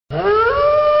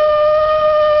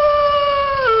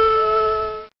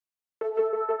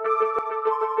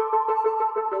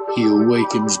He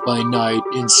awakens by night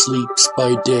and sleeps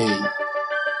by day.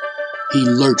 He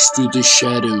lurks through the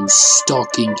shadows,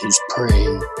 stalking his prey.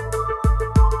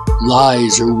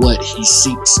 Lies are what he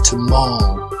seeks to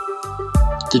maul.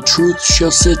 The truth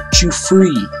shall set you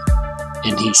free,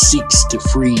 and he seeks to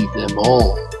free them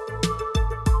all.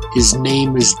 His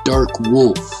name is Dark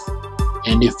Wolf,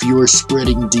 and if you are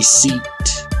spreading deceit,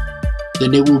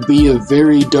 then it will be a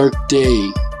very dark day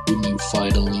when you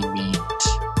finally meet.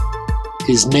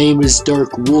 His name is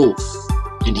Dark Wolf,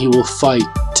 and he will fight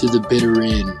to the bitter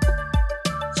end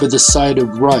for the side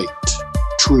of right,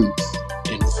 truth,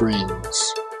 and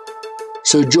friends.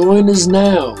 So join us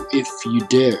now if you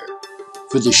dare,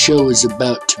 for the show is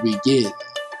about to begin.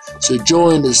 So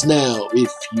join us now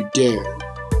if you dare.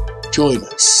 Join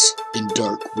us in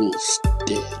Dark Wolf's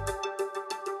Den.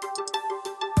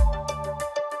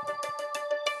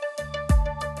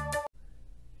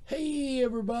 Hey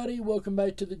everybody, welcome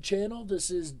back to the channel. This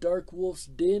is Dark Wolf's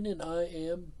Den and I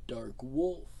am Dark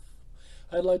Wolf.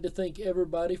 I'd like to thank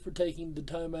everybody for taking the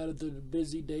time out of their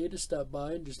busy day to stop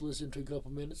by and just listen to a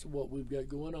couple minutes of what we've got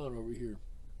going on over here.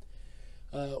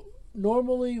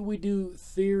 Normally we do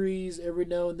theories. Every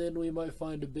now and then we might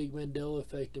find a big Mandela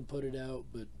effect and put it out,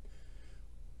 but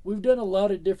we've done a lot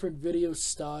of different video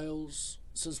styles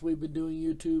since we've been doing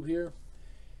YouTube here.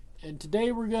 And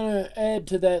today we're going to add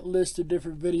to that list of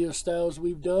different video styles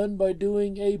we've done by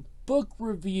doing a book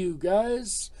review,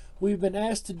 guys. We've been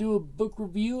asked to do a book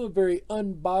review, a very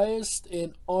unbiased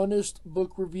and honest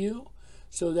book review.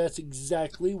 So that's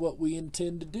exactly what we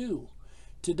intend to do.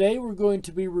 Today we're going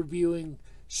to be reviewing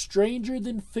Stranger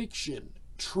Than Fiction,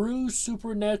 True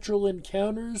Supernatural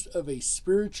Encounters of a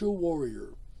Spiritual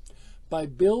Warrior by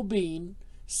Bill Bean,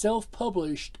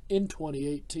 self-published in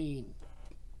 2018.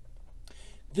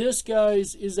 This,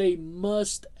 guys, is a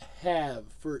must-have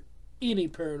for any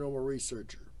paranormal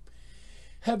researcher.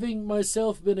 Having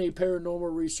myself been a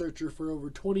paranormal researcher for over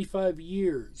 25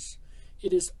 years,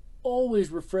 it is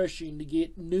always refreshing to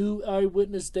get new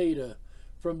eyewitness data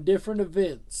from different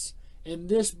events, and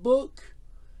this book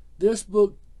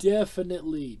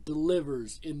definitely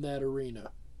delivers in that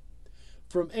arena.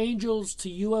 From angels to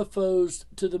UFOs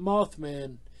to the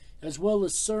Mothman, as well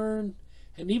as CERN,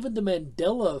 and even the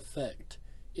Mandela effect,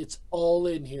 it's all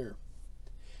in here.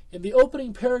 In the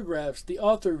opening paragraphs, the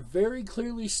author very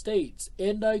clearly states,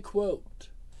 and I quote,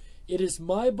 "It is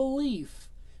my belief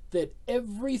that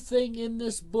everything in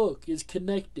this book is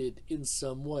connected in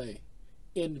some way."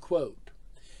 End quote.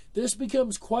 This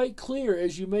becomes quite clear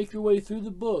as you make your way through the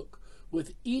book,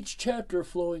 with each chapter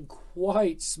flowing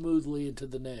quite smoothly into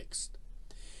the next.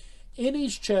 In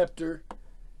each chapter,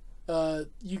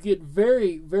 you get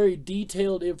very, very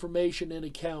detailed information and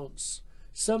accounts,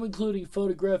 some including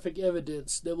photographic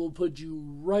evidence that will put you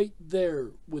right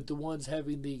there with the ones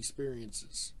having the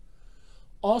experiences.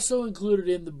 Also included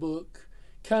in the book,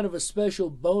 kind of a special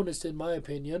bonus in my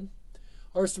opinion,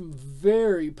 are some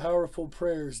very powerful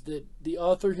prayers that the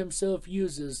author himself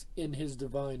uses in his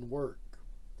divine work.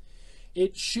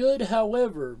 It should,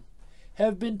 however,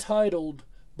 have been titled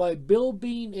by Bill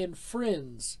Bean and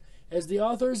Friends, as the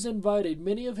author has invited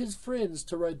many of his friends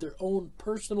to write their own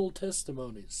personal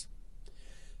testimonies.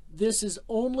 This has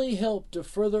only helped to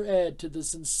further add to the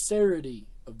sincerity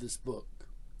of this book.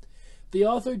 The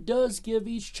author does give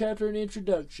each chapter an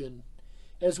introduction,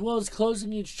 as well as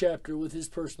closing each chapter with his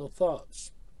personal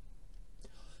thoughts.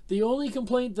 The only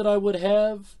complaint that I would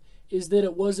have is that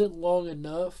it wasn't long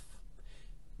enough.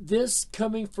 This,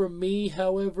 coming from me,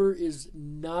 however, is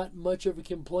not much of a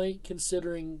complaint,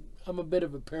 considering I'm a bit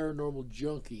of a paranormal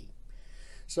junkie.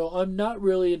 So I'm not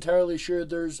really entirely sure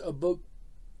there's a book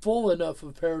full enough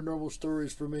of paranormal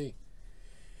stories for me.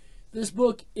 This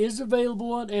book is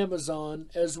available on Amazon,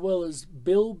 as well as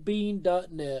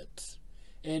BillBean.net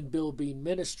and Bill Bean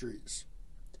Ministries.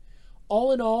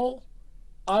 All in all,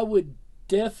 I would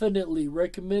definitely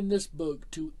recommend this book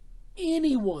to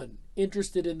anyone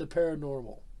interested in the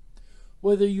paranormal.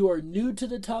 Whether you are new to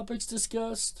the topics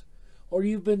discussed, or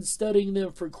you've been studying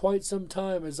them for quite some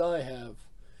time as I have,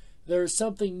 there is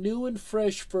something new and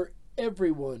fresh for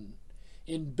everyone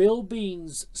in Bill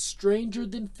Bean's Stranger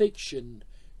Than Fiction,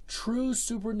 True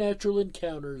Supernatural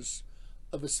Encounters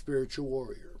of a Spiritual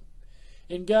Warrior.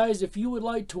 And guys, if you would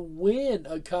like to win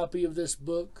a copy of this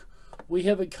book, we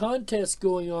have a contest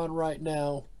going on right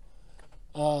now.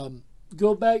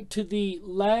 Go back to the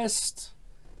last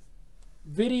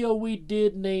video we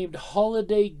did named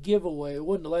Holiday Giveaway. It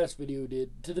wasn't the last video we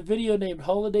did. To the video named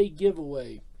Holiday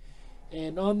Giveaway.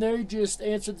 And on there, just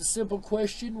answer the simple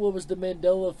question, what was the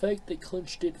Mandela effect that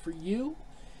clinched it for you?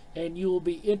 And you will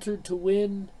be entered to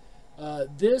win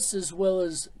This, as well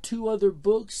as 2 other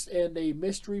books and a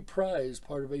mystery prize,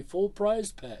 part of a full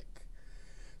prize pack.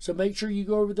 So make sure you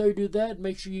go over there, do that.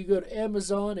 Make sure you go to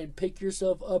Amazon and pick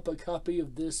yourself up a copy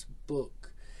of this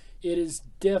book. It is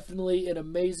definitely an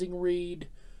amazing read.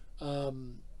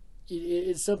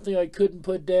 It's something I couldn't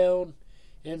put down,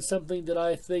 and something that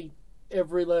I think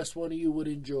every last one of you would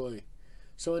enjoy.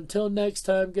 So until next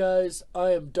time, guys,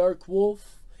 I am Dark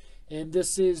Wolf, and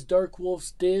this is Dark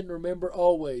Wolf's Den. Remember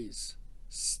always,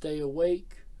 stay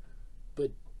awake,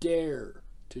 but dare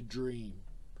to dream.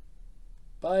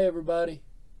 Bye, everybody.